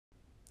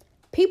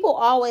People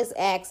always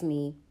ask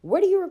me,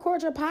 where do you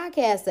record your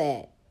podcast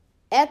at?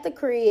 At the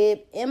crib,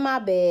 in my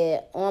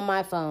bed, on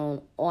my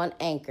phone, on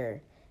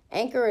Anchor.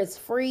 Anchor is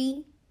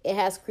free. It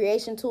has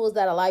creation tools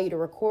that allow you to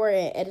record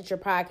and edit your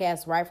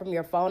podcast right from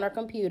your phone or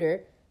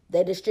computer.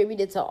 They distribute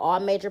it to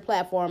all major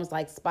platforms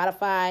like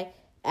Spotify,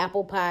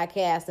 Apple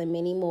Podcasts, and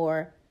many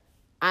more.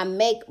 I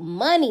make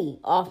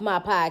money off my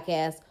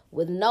podcast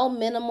with no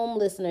minimum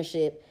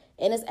listenership.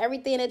 And it's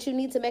everything that you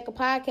need to make a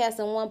podcast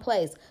in one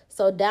place.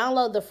 So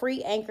download the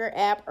free Anchor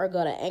app or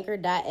go to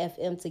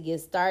anchor.fm to get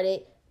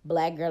started.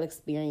 Black Girl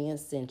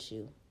Experience sent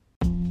you.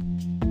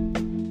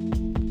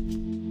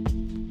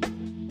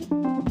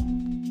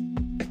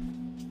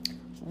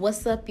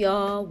 What's up,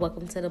 y'all?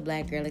 Welcome to the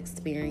Black Girl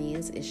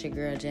Experience. It's your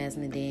girl,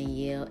 Jasmine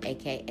Danielle,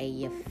 a.k.a.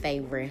 your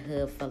favorite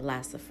hood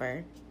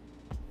philosopher.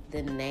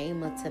 The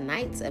name of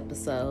tonight's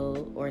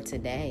episode, or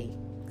today,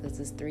 because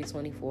it's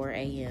 3:24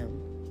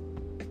 a.m.,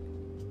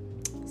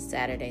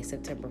 Saturday,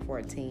 September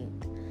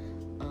 14th.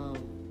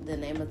 The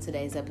name of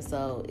today's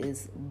episode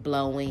is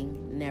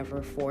Blowing,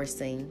 Never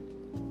Forcing.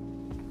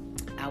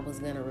 I was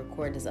going to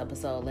record this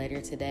episode later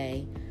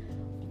today,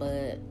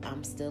 but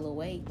I'm still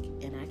awake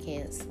and I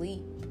can't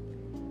sleep.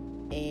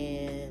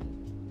 And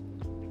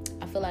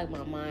I feel like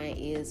my mind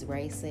is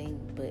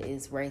racing, but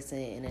it's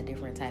racing in a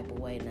different type of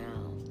way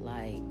now.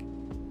 Like,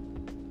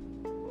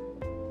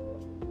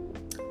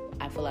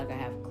 I feel like I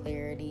have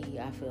clarity.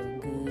 I feel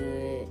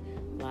good.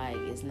 Like,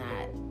 it's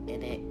not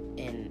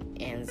an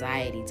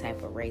anxiety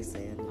type of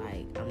racing.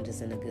 Like, I'm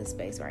just in a good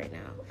space right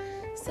now.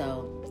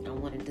 So I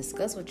want to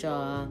discuss with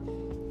y'all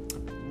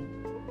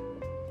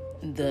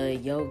the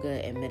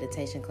yoga and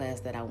meditation class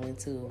that I went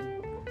to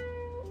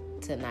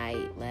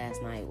tonight,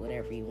 last night,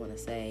 whatever you want to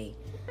say.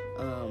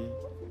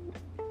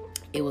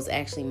 It was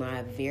actually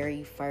my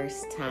very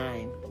first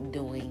time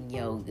doing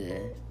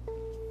yoga,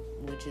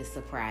 which is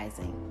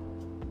surprising.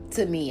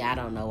 To me, I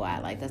don't know why.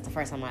 Like, that's the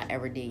first time I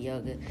ever did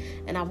yoga.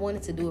 And I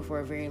wanted to do it for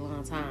a very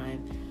long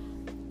time.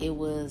 It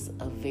was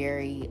a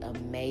very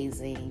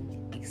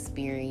amazing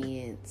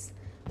experience.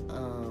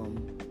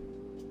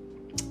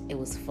 It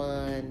was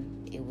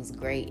fun. It was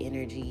great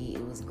energy.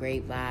 It was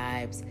great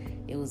vibes.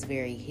 It was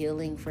very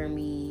healing for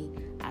me.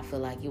 I feel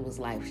like it was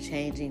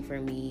life-changing for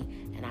me.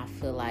 And I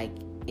feel like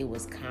it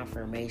was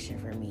confirmation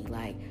for me.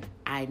 Like,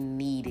 I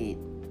needed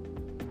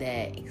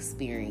that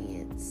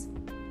experience.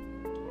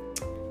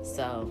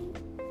 So,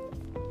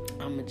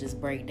 I'm going to just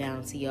break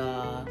down to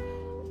y'all,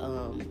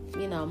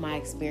 my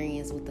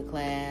experience with the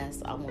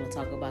class. I want to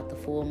talk about the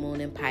full moon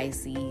in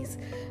Pisces.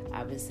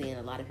 I've been seeing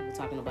a lot of people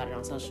talking about it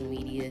on social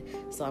media.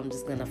 So, I'm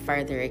just going to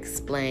further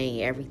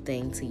explain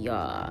everything to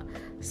y'all.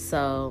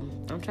 So,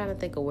 I'm trying to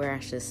think of where I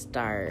should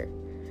start.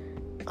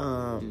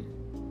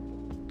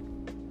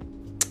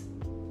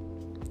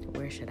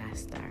 Where should I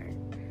start?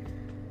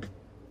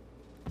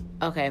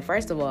 Okay,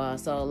 first of all,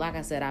 so like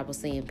I said, I was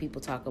seeing people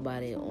talk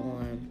about it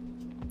on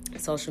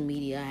social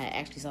media. I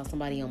actually saw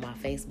somebody on my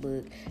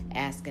Facebook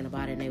asking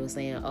about it, and they were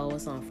saying, oh,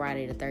 it's on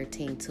Friday the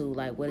 13th too.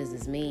 Like, what does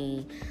this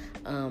mean?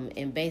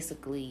 And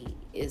basically,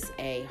 it's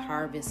a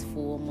harvest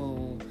full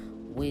moon,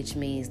 which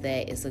means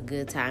that it's a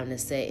good time to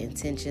set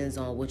intentions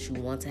on what you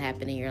want to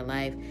happen in your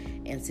life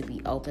and to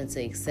be open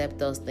to accept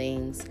those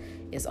things.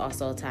 It's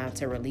also a time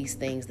to release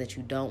things that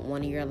you don't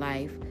want in your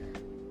life.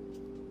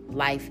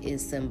 Life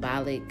is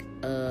symbolic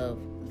of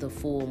the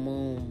full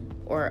moon,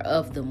 or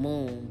of the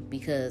moon,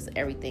 because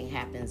everything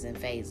happens in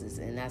phases,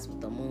 and that's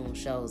what the moon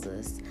shows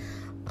us.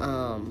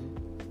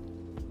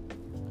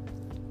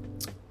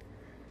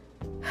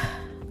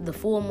 The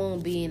full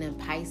moon being in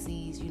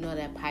Pisces, you know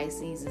that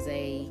Pisces is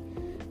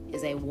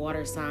a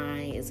water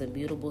sign. It's a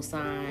mutable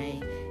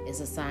sign.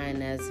 It's a sign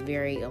that's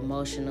very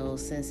emotional,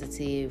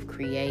 sensitive,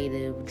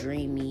 creative,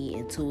 dreamy,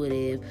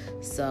 intuitive.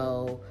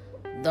 So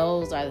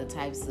those are the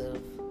types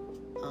of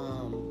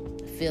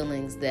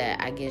feelings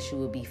that I guess you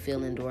would be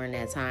feeling during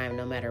that time,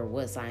 no matter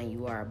what sign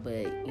you are.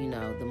 But,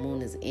 the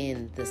moon is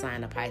in the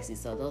sign of Pisces.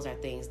 So those are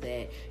things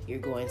that you're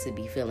going to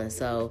be feeling.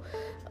 So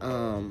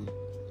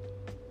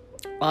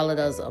all of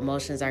those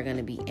emotions are going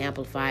to be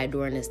amplified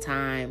during this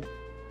time.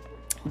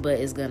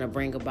 But it's going to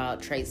bring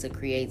about traits of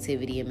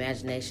creativity,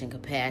 imagination,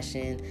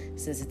 compassion,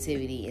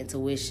 sensitivity,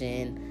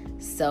 intuition,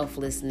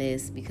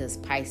 selflessness, because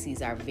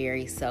Pisces are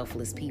very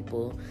selfless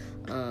people.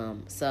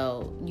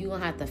 So you're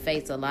going to have to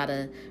face a lot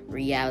of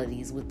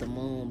realities with the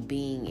moon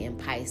being in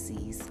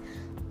Pisces.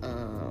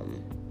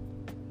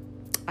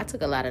 I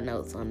took a lot of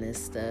notes on this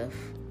stuff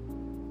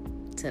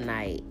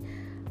tonight.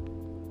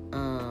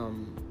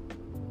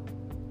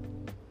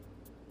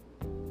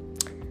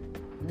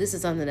 This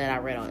is something that I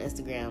read on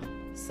Instagram.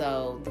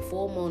 So the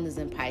full moon is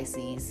in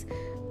Pisces,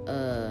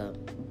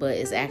 but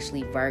it's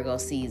actually Virgo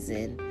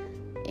season,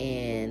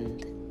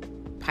 and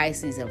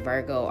Pisces and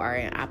Virgo are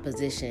in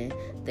opposition.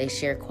 They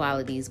share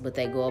qualities, but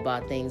they go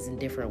about things in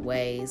different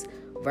ways.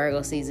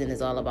 Virgo season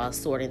is all about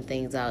sorting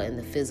things out in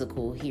the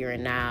physical, here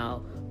and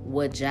now,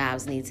 what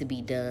jobs need to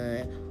be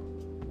done,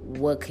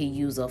 what could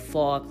use a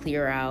fall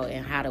clear out,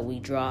 and how do we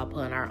draw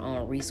upon our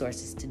own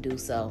resources to do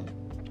so.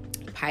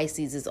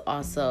 Pisces is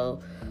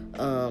also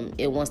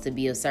It wants to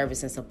be of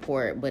service and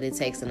support, but it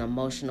takes an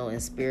emotional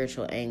and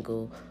spiritual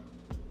angle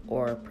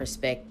or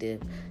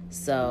perspective.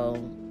 So,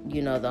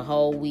 the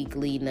whole week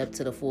leading up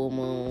to the full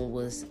moon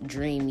was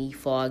dreamy,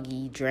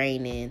 foggy,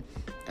 draining.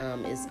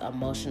 It's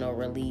emotional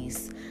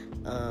release.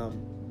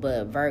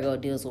 But Virgo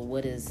deals with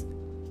what is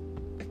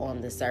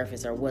on the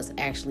surface, or what's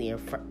actually in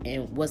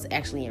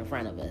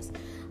front of us.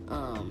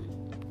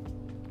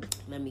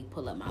 Let me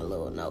pull up my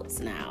little notes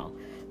now.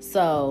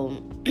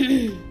 So,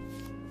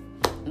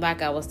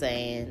 like I was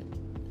saying,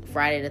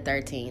 Friday the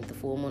 13th, the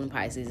full moon in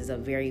Pisces, is a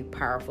very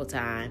powerful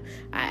time.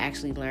 I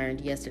actually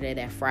learned yesterday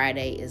that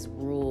Friday is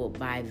ruled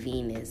by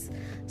Venus.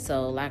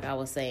 So like I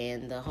was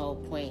saying, the whole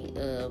point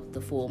of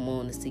the full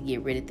moon is to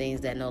get rid of things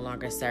that no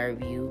longer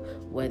serve you,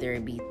 whether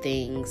it be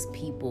things,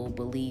 people,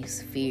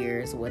 beliefs,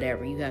 fears,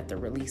 whatever. You have to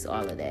release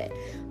all of that.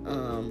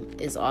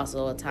 It's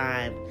also a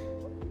time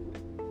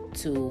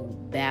to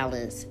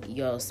balance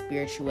your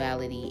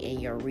spirituality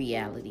and your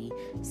reality.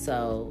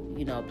 So,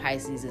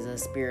 Pisces is a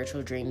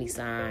spiritual, dreamy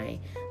sign,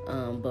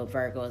 but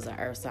Virgo is an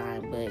earth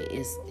sign. But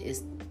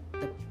it's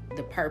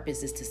the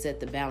purpose is to set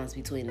the balance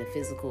between the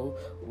physical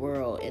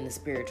world and the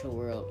spiritual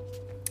world,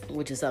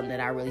 which is something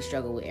that I really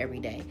struggle with every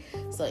day.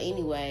 So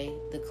anyway,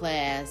 the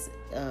class,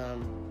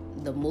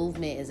 the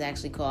movement is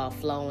actually called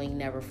Flowing,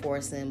 Never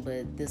Forcing,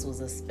 but this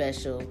was a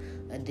special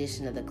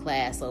edition of the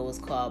class, so it was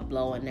called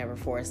Blowing, Never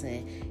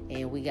Forcing,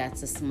 and we got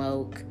to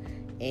smoke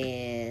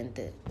and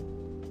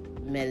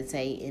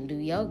meditate and do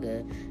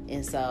yoga.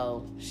 And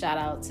so shout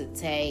out to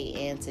Tay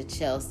and to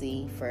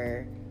Chelsea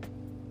for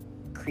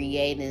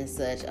creating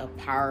such a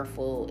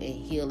powerful and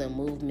healing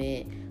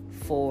movement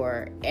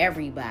for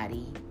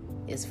everybody.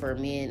 It's for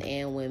men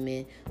and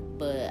women,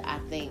 but I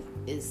think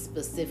it's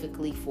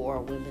specifically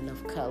for women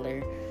of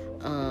color.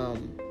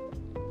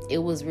 It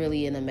was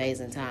really an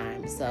amazing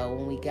time. So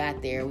when we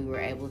got there, we were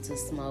able to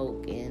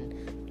smoke and,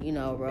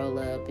 roll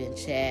up and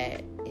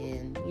chat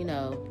and,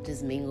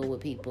 just mingle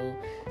with people.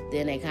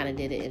 Then they kind of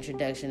did an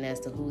introduction as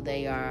to who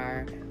they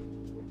are.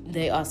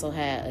 They also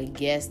had a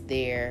guest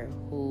there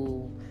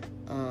who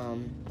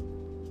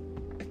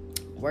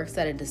works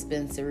at a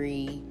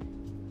dispensary,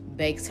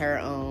 bakes her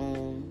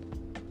own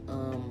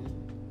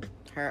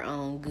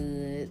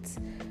goods.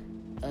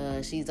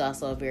 She's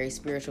also a very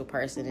spiritual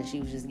person, and she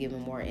was just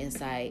giving more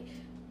insight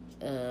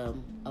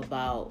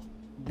about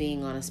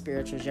being on a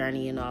spiritual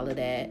journey and all of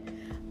that.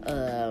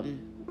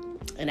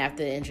 And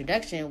after the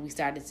introduction, we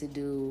started to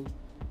do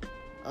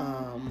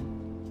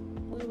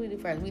what did we do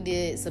first? We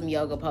did some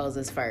yoga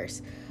poses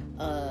first.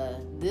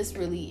 And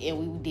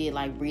we did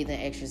like breathing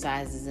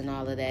exercises and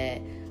all of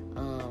that.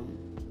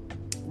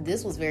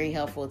 This was very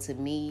helpful to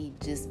me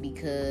just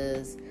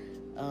because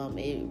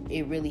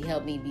it really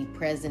helped me be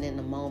present in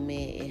the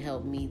moment. It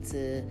helped me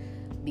to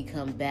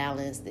become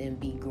balanced and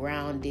be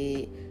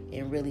grounded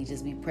and really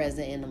just be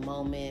present in the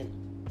moment.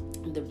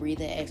 The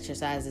breathing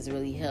exercises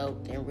really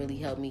helped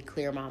me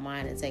clear my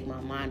mind and take my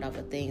mind off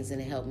of things, and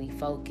it helped me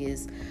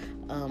focus.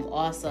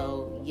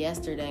 Also,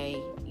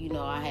 yesterday,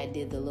 I had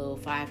did the little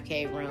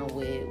 5K run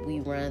with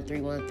We Run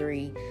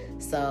 313.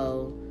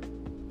 So,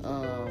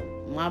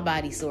 my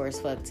body sore as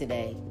fuck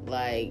today.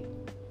 Like,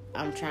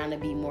 I'm trying to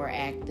be more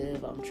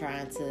active. I'm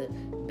trying to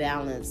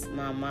balance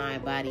my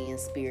mind, body, and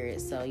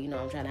spirit. So,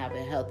 I'm trying to have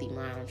a healthy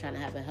mind. I'm trying to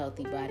have a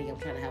healthy body. I'm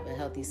trying to have a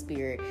healthy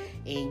spirit.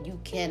 And you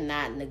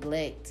cannot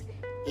neglect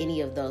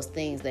any of those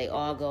things. They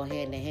all go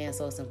hand in hand.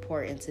 So it's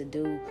important to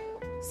do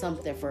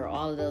something for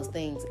all of those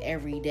things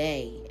every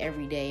day.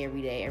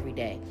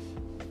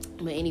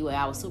 But anyway,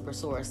 I was super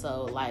sore.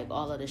 So, like,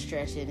 all of the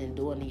stretching and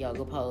doing the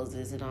yoga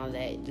poses and all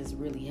that just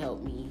really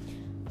helped me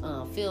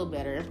feel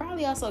better, and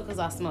probably also because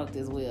I smoked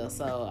as well,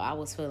 so I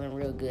was feeling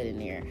real good in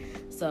there.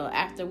 So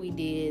after we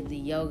did the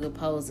yoga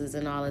poses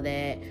and all of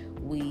that,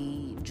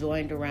 we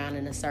joined around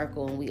in a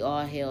circle and we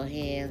all held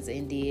hands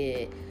and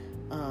did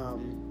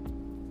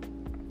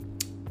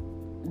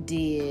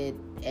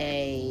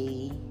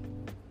a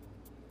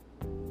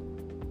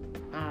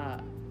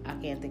I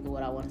can't think of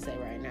what I want to say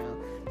right now,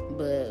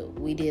 but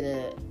we did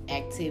a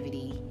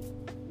activity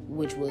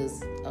which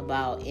was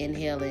about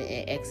inhaling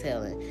and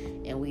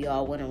exhaling. And we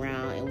all went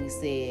around and we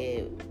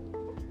said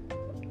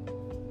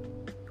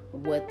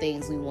what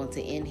things we want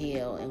to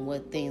inhale and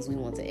what things we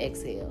want to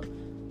exhale.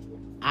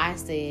 I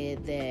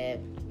said that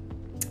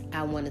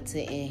I wanted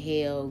to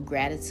inhale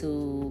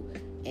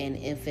gratitude and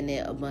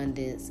infinite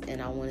abundance, and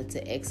I wanted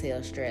to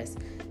exhale stress.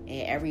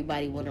 And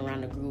everybody went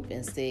around the group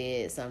and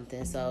said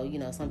something. So,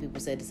 some people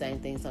said the same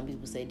thing, some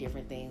people said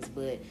different things,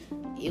 but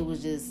it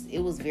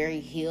was very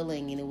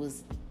healing, and it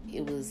was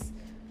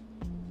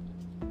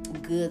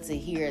good to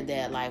hear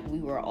that, like, we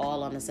were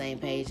all on the same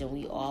page and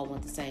we all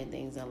want the same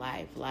things in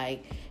life.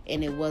 Like,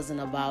 and it wasn't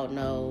about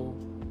no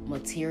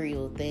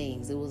material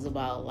things. It was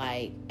about,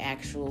 like,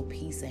 actual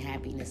peace and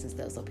happiness and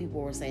stuff. So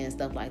people were saying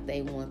stuff like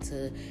they want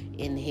to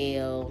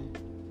inhale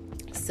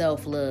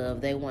self-love,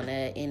 they want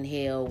to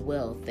inhale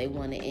wealth, they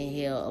want to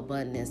inhale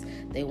abundance,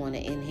 they want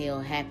to inhale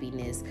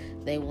happiness,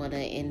 they want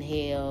to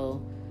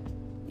inhale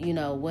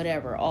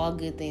whatever, all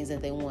good things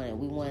that they wanted.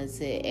 We wanted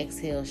to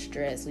exhale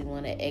stress, we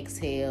want to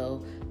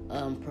exhale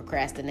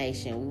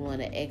procrastination. We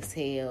want to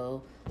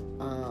exhale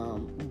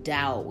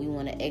doubt. We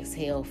want to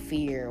exhale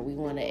fear. We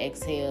want to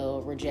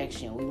exhale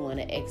rejection. We want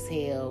to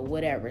exhale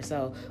whatever.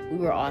 So we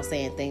were all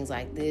saying things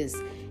like this,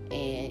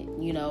 and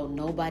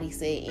nobody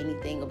said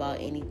anything about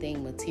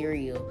anything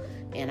material.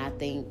 And I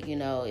think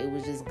it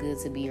was just good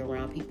to be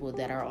around people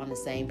that are on the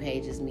same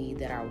page as me,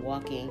 that are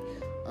walking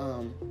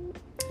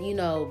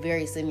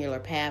very similar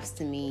paths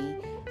to me,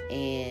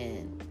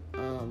 and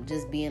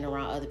just being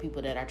around other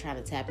people that are trying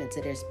to tap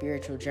into their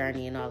spiritual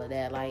journey and all of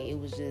that. Like, it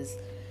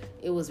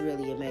was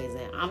really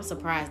amazing. I'm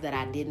surprised that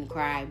I didn't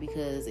cry,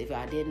 because if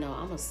y'all didn't know,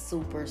 I'm a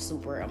super,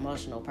 super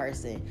emotional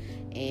person.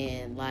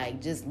 And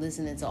like, just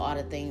listening to all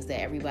the things that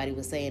everybody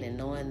was saying and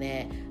knowing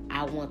that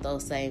I want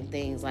those same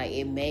things, like,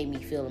 it made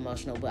me feel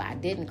emotional, but I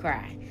didn't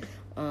cry.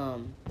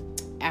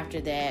 After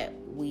that,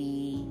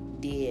 we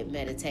did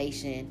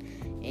meditation,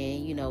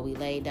 and we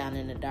laid down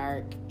in the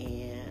dark,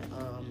 and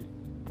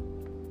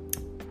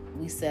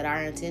we set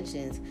our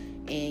intentions.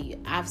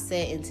 And I've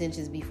set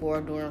intentions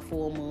before during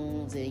full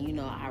moons, and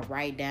I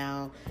write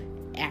down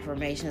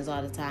affirmations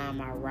all the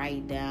time. I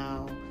write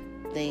down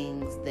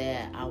things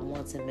that I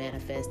want to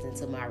manifest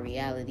into my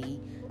reality,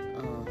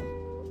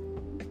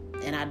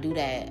 and I do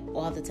that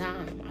all the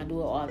time. I do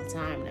it all the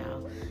time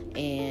now,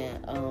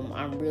 and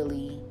I'm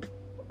really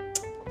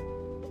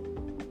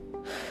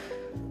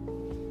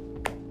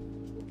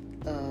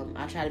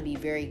I try to be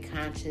very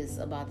conscious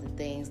about the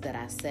things that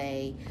I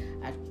say.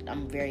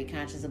 I'm very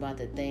conscious about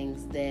the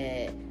things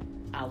that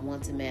I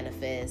want to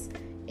manifest,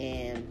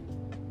 and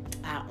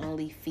I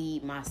only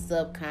feed my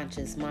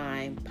subconscious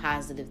mind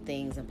positive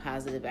things and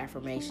positive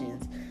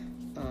affirmations,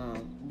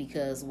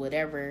 because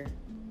whatever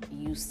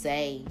you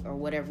say or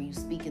whatever you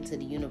speak into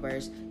the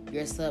universe,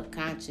 your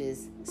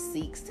subconscious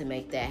seeks to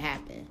make that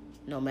happen,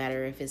 no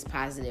matter if it's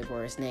positive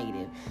or it's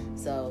negative.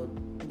 So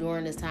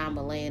during this time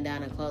of laying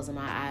down and closing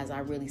my eyes, I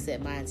really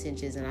set my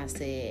intentions, and I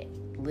said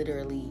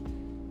literally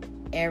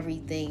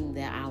everything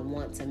that I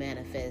want to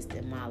manifest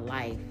in my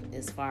life,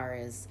 as far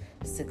as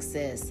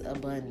success,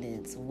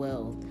 abundance,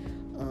 wealth,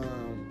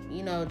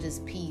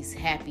 just peace,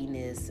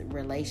 happiness,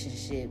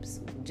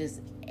 relationships,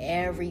 just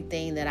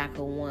everything that I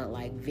could want,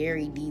 like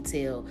very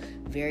detailed,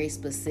 very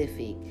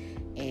specific.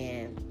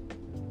 And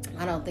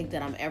I don't think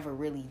that I'm ever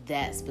really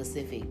that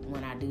specific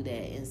when I do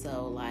that. And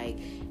so, like,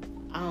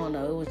 I don't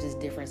know, it was just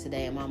different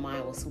today, and my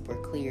mind was super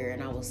clear,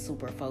 and I was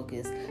super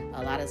focused.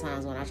 A lot of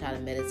times when I try to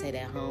meditate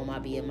at home, I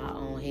be in my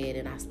own head,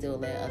 and I still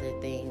let other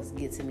things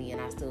get to me, and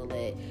I still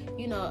let,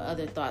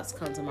 other thoughts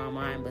come to my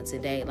mind. But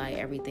today, like,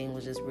 everything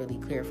was just really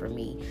clear for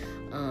me.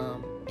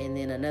 And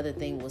then another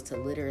thing was to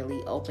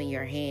literally open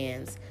your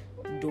hands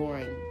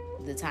during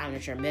the time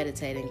that you're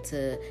meditating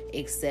to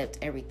accept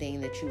everything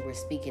that you were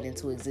speaking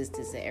into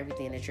existence and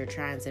everything that you're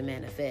trying to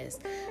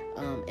manifest.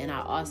 And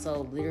I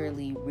also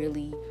literally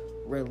really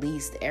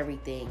released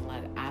everything.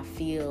 Like, I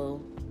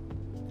feel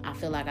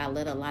like I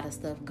let a lot of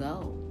stuff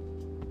go.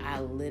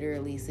 I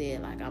literally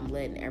said, like, I'm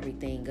letting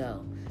everything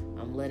go.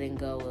 I'm letting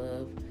go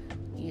of,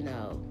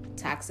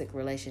 toxic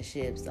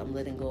relationships. I'm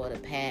letting go of the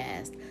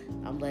past.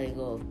 I'm letting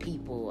go of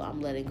people. I'm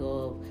letting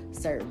go of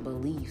certain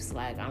beliefs.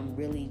 Like, I'm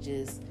really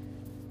just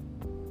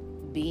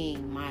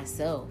being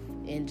myself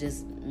and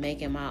just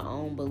making my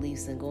own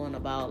beliefs and going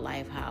about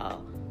life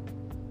how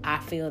I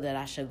feel that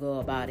I should go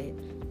about it.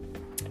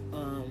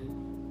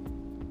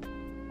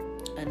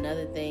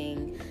 Another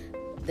thing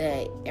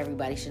that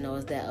everybody should know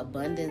is that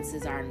abundance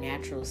is our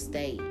natural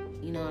state.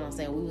 You know what I'm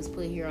saying? We was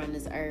put here on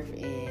this earth,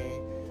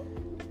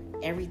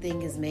 and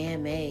everything is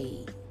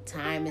man-made.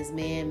 Time is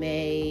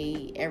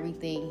man-made.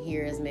 Everything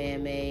here is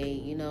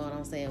man-made. You know what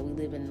I'm saying?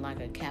 We live in like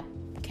a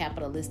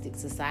capitalistic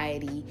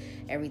society.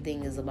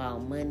 Everything is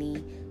about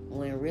money,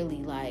 when really,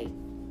 like,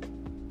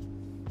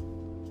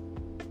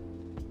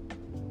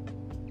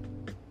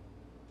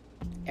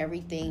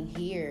 everything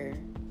here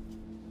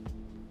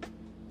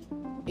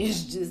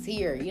is just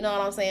here, you know what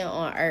I'm saying,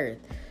 on earth.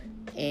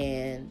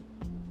 And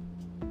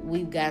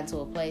we've gotten to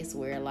a place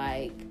where,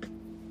 like,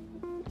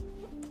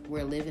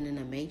 we're living in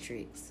a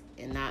matrix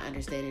and not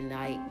understanding,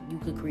 like, you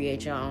could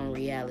create your own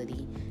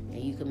reality and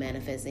you can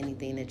manifest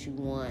anything that you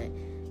want.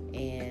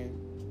 And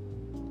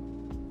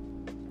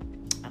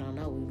I don't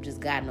know, we've just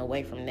gotten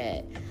away from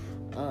that.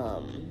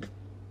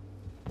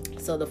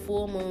 So the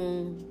full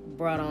moon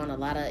brought on a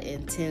lot of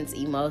intense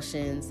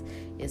emotions.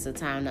 It's a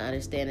time to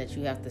understand that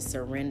you have to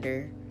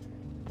surrender,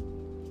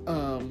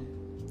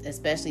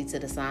 especially to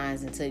the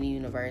signs and to the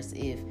universe,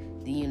 if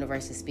the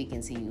universe is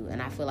speaking to you.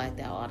 And I feel like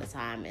that all the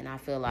time. And I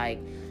feel like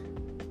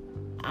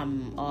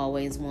I'm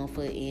always 1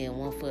 foot in,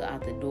 1 foot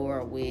out the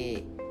door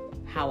with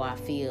how I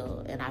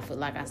feel. And I feel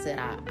like I said,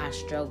 I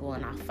struggle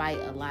and I fight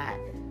a lot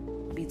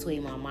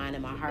between my mind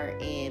and my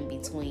heart, and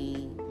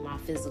between my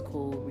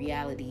physical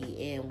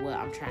reality and what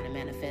I'm trying to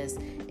manifest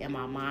in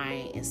my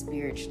mind and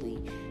spiritually.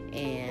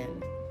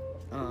 And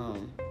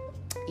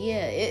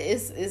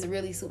it's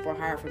really super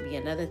hard for me.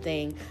 Another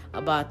thing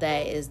about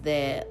that is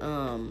that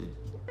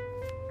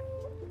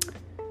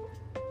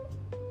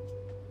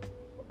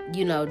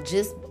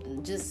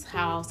just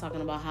how I was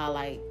talking about how,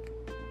 like,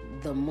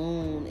 the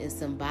moon is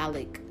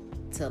symbolic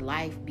to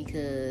life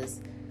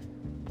because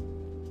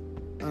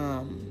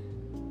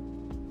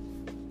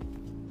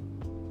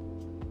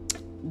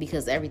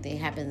everything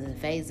happens in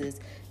phases.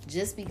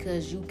 Just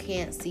because you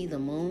can't see the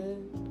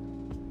moon,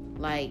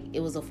 like it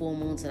was a full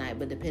moon tonight,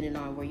 but depending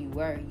on where you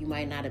were, you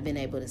might not have been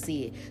able to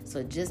see it.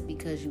 So just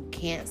because you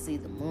can't see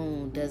the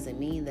moon doesn't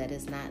mean that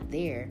it's not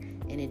there,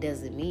 and it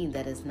doesn't mean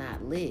that it's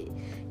not lit.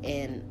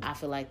 And I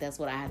feel like that's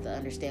what I have to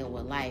understand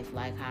with life.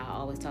 Like how I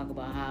always talk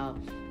about how,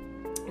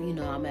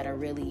 I'm at a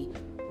really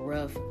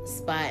rough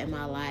spot in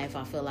my life.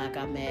 I feel like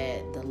I'm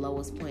at the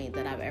lowest point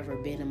that I've ever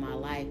been in my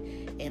life,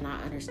 and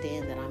I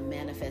understand that I'm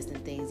manifesting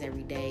things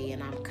every day,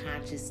 and I'm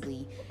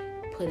consciously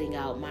putting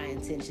out my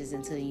intentions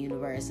into the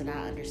universe, and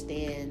I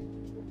understand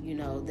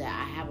that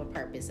I have a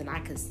purpose, and I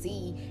could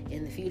see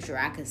in the future.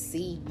 I could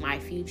see my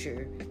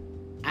future.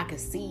 I could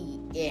see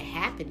it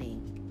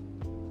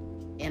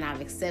happening, and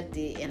I've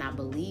accepted, and I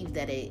believe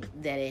that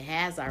it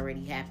has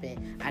already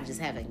happened. I just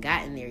haven't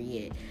gotten there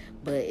yet.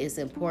 But it's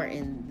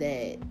important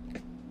that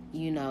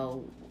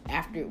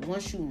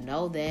once you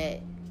know that,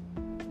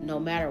 no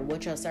matter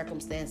what your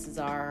circumstances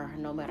are,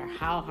 no matter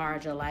how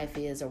hard your life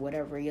is or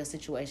whatever your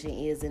situation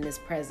is in this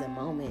present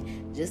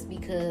moment, just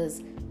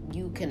because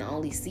you can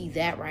only see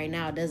that right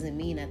now doesn't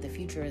mean that the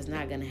future is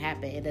not going to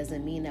happen. It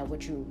doesn't mean that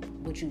what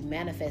you've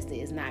manifested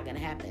is not going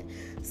to happen.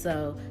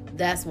 So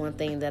that's one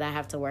thing that I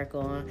have to work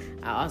on.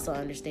 I also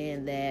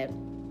understand that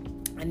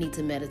I need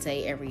to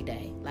meditate every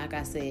day. Like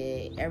I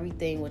said,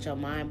 everything with your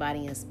mind,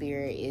 body, and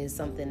spirit is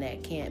something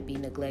that can't be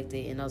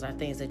neglected, and those are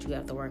things that you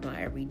have to work on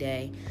every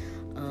day.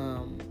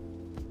 I'm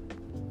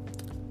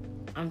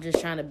just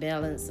trying to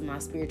balance my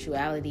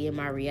spirituality and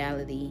my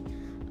reality.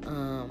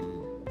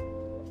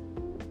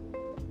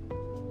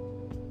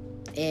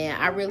 And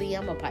I really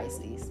am a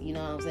Pisces. You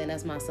know what I'm saying?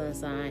 That's my sun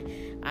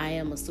sign. I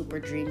am a super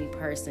dreamy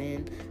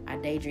person. I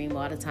daydream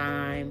all the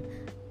time.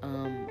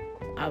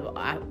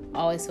 I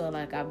always feel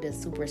like I've been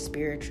super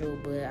spiritual,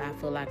 but I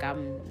feel like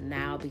I'm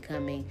now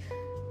becoming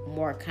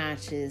more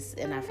conscious,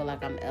 and I feel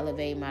like I'm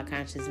elevating my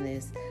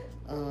consciousness.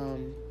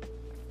 And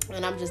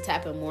I'm just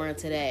tapping more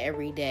into that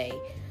every day.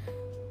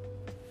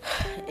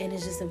 And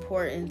it's just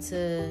important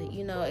to,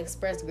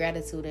 express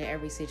gratitude in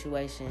every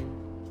situation.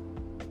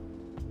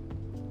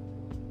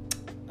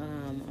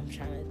 I'm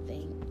trying to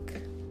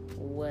think,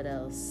 what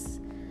else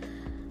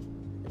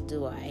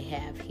do I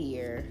have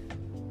here?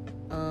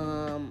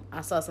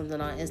 I saw something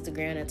on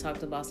Instagram that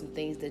talked about some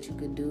things that you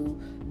could do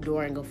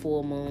during a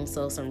full moon.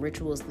 So some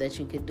rituals that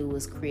you could do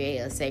is create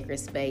a sacred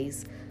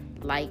space,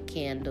 light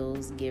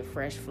candles, get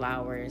fresh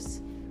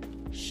flowers,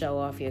 show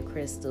off your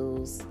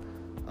crystals,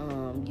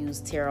 use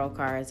tarot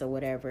cards or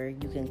whatever.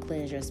 You can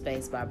cleanse your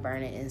space by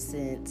burning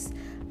incense,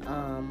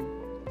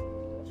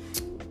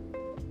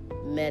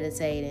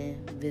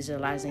 meditating,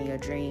 visualizing your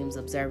dreams,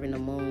 observing the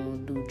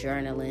moon, do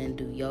journaling,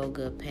 do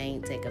yoga,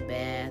 paint, take a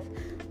bath.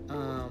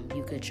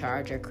 You could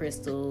charge your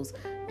crystals,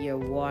 your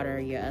water,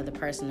 your other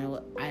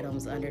personal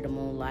items under the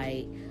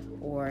moonlight,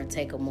 or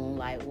take a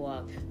moonlight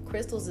walk.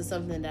 Crystals is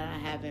something that I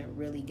haven't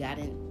really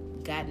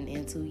gotten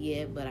into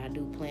yet, but I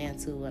do plan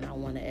to, and I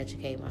want to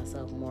educate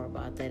myself more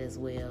about that as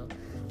well.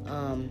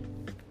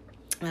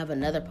 I have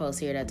another post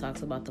here that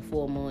talks about the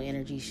full moon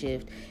energy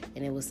shift,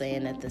 and it was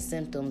saying that the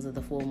symptoms of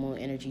the full moon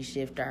energy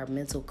shift are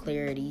mental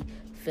clarity,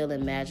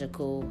 feeling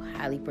magical,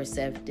 highly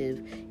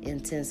perceptive,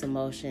 intense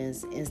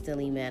emotions,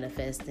 instantly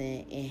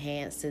manifesting,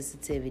 enhanced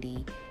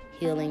sensitivity,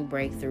 healing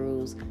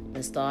breakthroughs,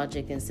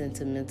 nostalgic and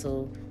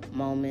sentimental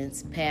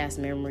moments, past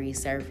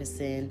memories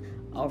surfacing,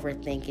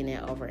 overthinking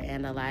and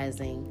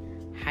overanalyzing,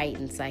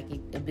 heightened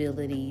psychic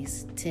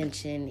abilities,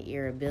 tension,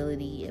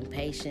 irritability,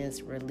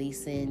 impatience,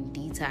 releasing,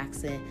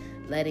 detoxing,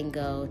 letting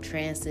go,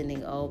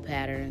 transcending old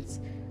patterns,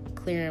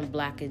 clearing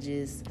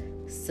blockages,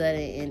 sudden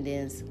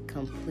endings,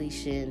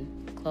 completion,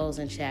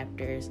 closing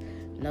chapters,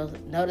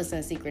 noticing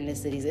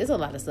synchronicities. There's a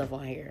lot of stuff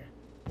on here.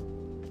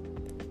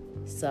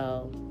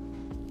 So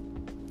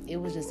it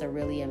was just a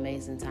really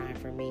amazing time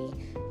for me,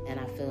 and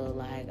I feel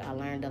like I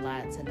learned a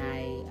lot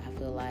tonight. I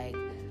feel like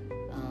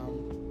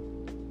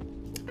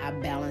I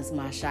balanced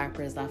my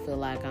chakras. I feel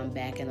like I'm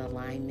back in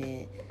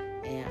alignment,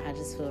 and I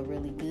just feel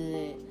really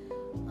good.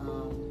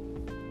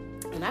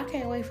 And I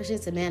can't wait for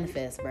shit to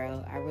manifest,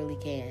 bro. I really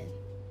can,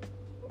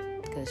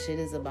 because shit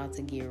is about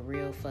to get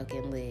real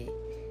fucking lit.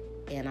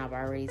 And I've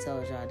already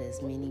told y'all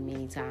this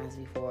many times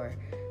before.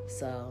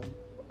 So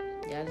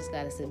y'all just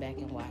gotta sit back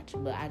and watch.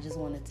 But I just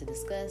wanted to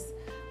discuss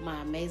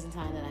my amazing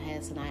time that I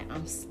had tonight.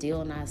 I'm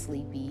still not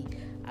sleepy.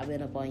 I've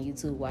been up on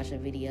YouTube watching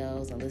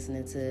videos and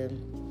listening to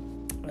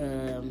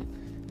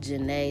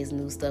Janae's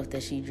new stuff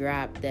that she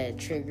dropped, that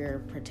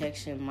trigger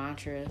protection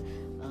mantra.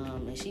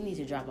 And she needs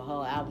to drop a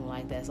whole album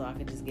like that so I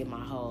can just get my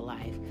whole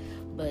life.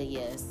 But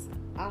yes,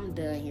 I'm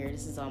done here.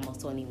 This is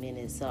almost 20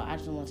 minutes. So I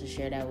just want to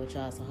share that with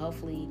y'all. So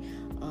hopefully,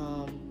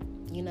 y'all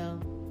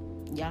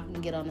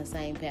can get on the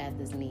same path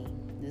as me.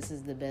 This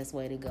is the best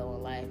way to go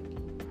in life.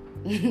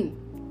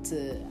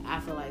 I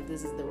feel like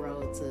this is the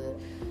road to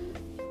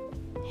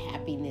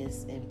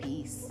happiness and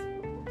peace.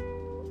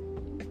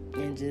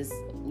 And just,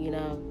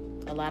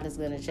 a lot is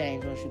going to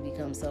change once you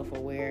become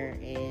self-aware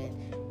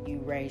and you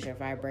raise your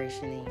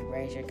vibration and you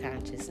raise your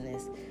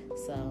consciousness.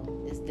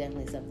 So it's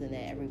definitely something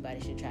that everybody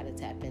should try to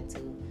tap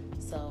into.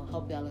 So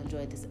hope y'all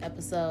enjoyed this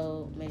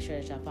episode. Make sure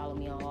that y'all follow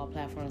me on all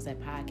platforms at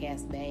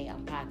Podcast Bay.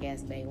 I'm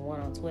Podcast Bay 1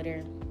 on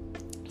Twitter.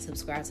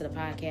 Subscribe to the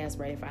podcast,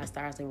 rate it 5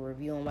 stars, and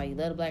review on why you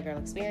love the Black Girl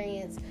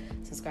Experience.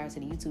 Subscribe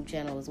to the YouTube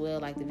channel as well.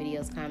 Like the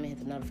videos, comment, hit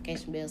the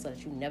notification bell so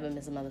that you never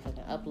miss a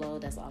motherfucking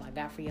upload. That's all I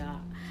got for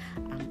y'all.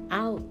 I'm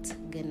out.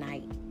 Good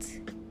night.